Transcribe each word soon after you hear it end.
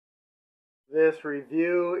This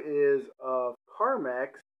review is of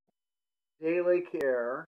Carmex Daily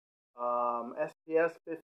Care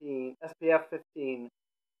SPF15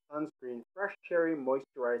 sunscreen fresh cherry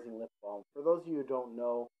moisturizing lip balm. For those of you who don't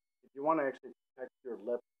know, if you want to actually protect your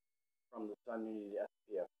lips from the sun, you need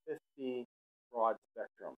SPF 50 broad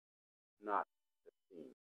spectrum, not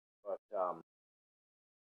 15. But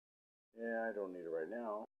yeah, I don't need it right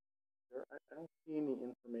now. I don't see any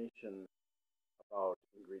information about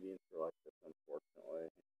ingredients for like this,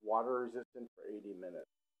 unfortunately. Water resistant for 80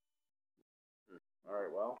 minutes.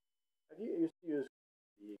 Alright, well, I used to use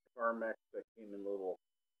the Carmex that came in a little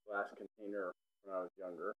glass container when I was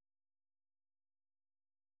younger.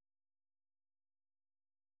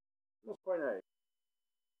 It smells quite nice.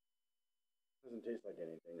 Doesn't taste like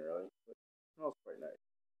anything really, but it smells quite nice.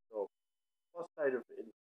 So, plus side of it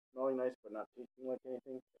smelling nice but not tasting like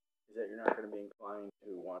anything is that you're not going to be inclined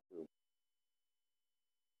to want to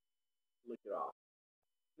lick it off.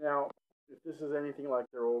 Now, if this is anything like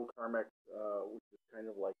their old Carmex, which is kind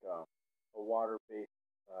of like a water-based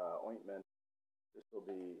ointment, this will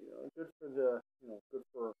be good for good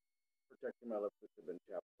for protecting my lips, which have been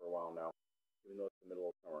chapped for a while now, even though it's the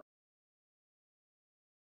middle of summer.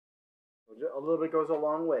 So a little bit goes a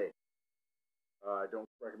long way. I don't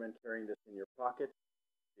recommend carrying this in your pocket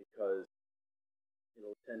because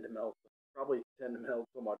it'll tend to melt, probably tend to melt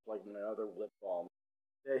so much like my other lip balm.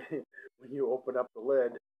 When you open up the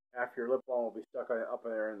lid, half your lip balm will be stuck up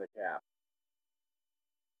there in the cap.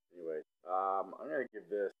 Anyway, I'm going to give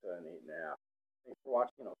this an 8.5. Thanks for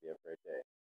watching. I hope you have a great day.